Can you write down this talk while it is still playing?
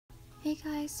Hey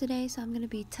guys, so I'm going to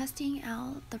be testing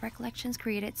out the Recollections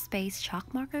Created Space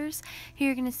chalk markers. Here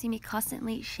you're going to see me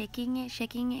constantly shaking it,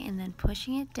 and then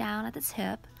pushing it down at the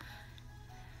tip.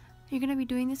 You're going to be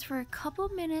doing this for a couple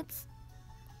minutes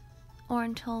or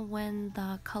until when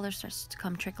the color starts to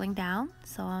come trickling down.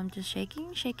 So I'm just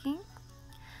shaking,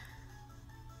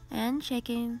 and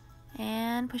shaking,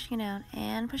 and pushing it down,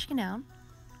 and pushing it down.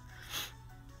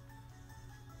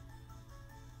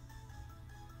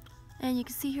 And you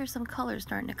can see here some colors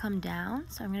starting to come down.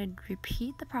 So I'm going to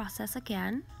repeat the process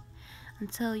again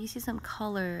until you see some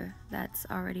color that's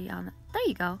already on the, there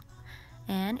you go,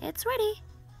 and it's ready.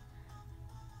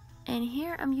 And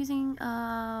here I'm using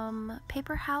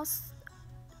Paper House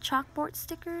chalkboard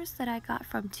stickers that I got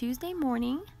from Tuesday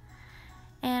morning,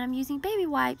 and I'm using baby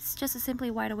wipes just to simply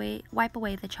wipe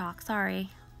away the chalk, sorry,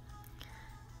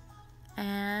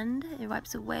 and it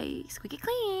wipes away squeaky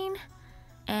clean.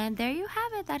 And there you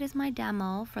have it. That is my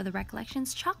demo for the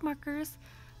Recollections chalk markers.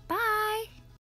 Bye.